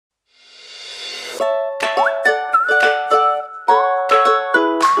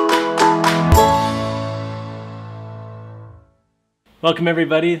Welcome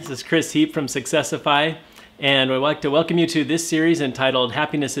everybody, this is Chris Heap from Successify, and I'd like to welcome you to this series entitled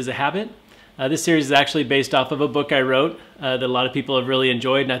Happiness is a Habit. This series is actually based off of a book I wrote that a lot of people have really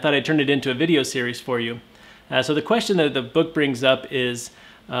enjoyed, and I thought I'd turn it into a video series for you. So the question that the book brings up is,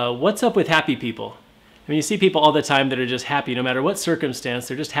 what's up with happy people? I mean, you see people all the time that are just happy no matter what circumstance.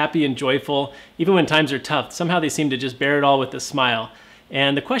 They're just happy and joyful, even when times are tough. Somehow they seem to just bear it all with a smile.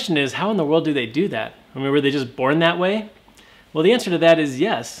 And the question is, how in the world do they do that? I mean, were they just born that way? Well, the answer to that is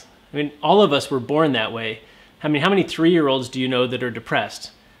yes. I mean, all of us were born that way. I mean, how many 3-year-olds do you know that are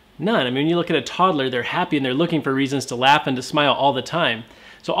depressed? None. I mean, when you look at a toddler, they're happy and they're looking for reasons to laugh and to smile all the time.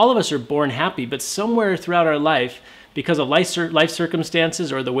 So all of us are born happy, but somewhere throughout our life, because of life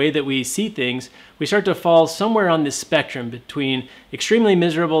circumstances or the way that we see things, we start to fall somewhere on this spectrum between extremely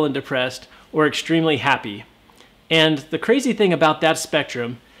miserable and depressed or extremely happy. And the crazy thing about that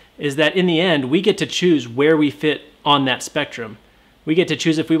spectrum is that in the end, we get to choose where we fit on that spectrum. We get to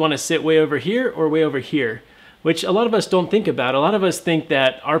choose if we want to sit way over here or way over here, which a lot of us don't think about. A lot of us think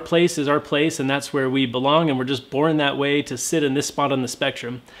that our place is our place and that's where we belong and we're just born that way to sit in this spot on the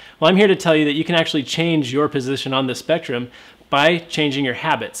spectrum. Well, I'm here to tell you that you can actually change your position on the spectrum by changing your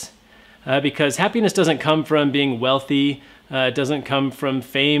habits. Because happiness doesn't come from being wealthy, it doesn't come from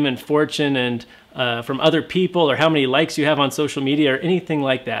fame and fortune and from other people or how many likes you have on social media or anything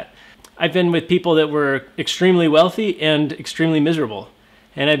like that. I've been with people that were extremely wealthy and extremely miserable.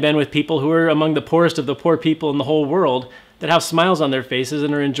 And I've been with people who are among the poorest of the poor people in the whole world that have smiles on their faces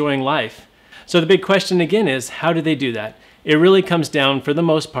and are enjoying life. So the big question again is, how do they do that? It really comes down, for the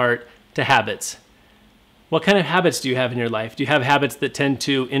most part, to habits. What kind of habits do you have in your life? Do you have habits that tend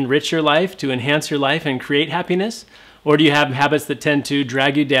to enrich your life, to enhance your life and create happiness? Or do you have habits that tend to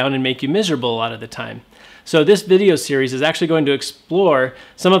drag you down and make you miserable a lot of the time? So this video series is actually going to explore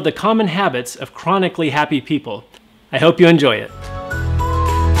some of the common habits of chronically happy people. I hope you enjoy it.